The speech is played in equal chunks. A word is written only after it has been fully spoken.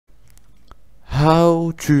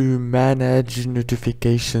How to manage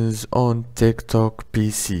notifications on TikTok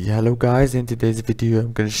PC. Hello guys, in today's video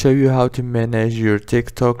I'm going to show you how to manage your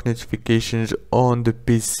TikTok notifications on the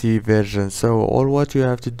PC version. So all what you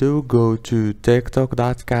have to do, go to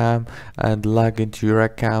tiktok.com and log into your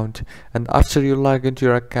account, and after you log into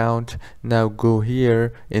your account, now go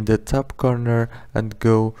here in the top corner and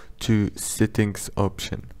go to settings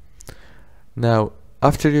option. Now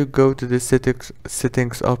after you go to the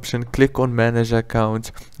settings option, click on manage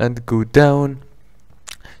account and go down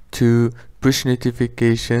to push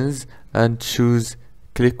notifications and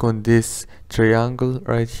click on this triangle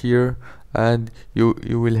right here, and you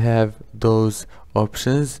will have those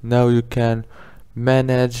options. Now you can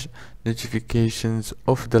manage notifications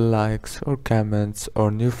of the likes or comments or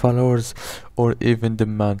new followers or even the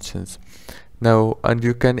mentions. Now, and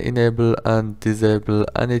you can enable and disable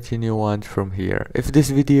anything you want from here. If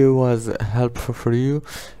this video was helpful for you,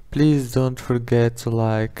 please don't forget to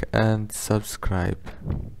like and subscribe.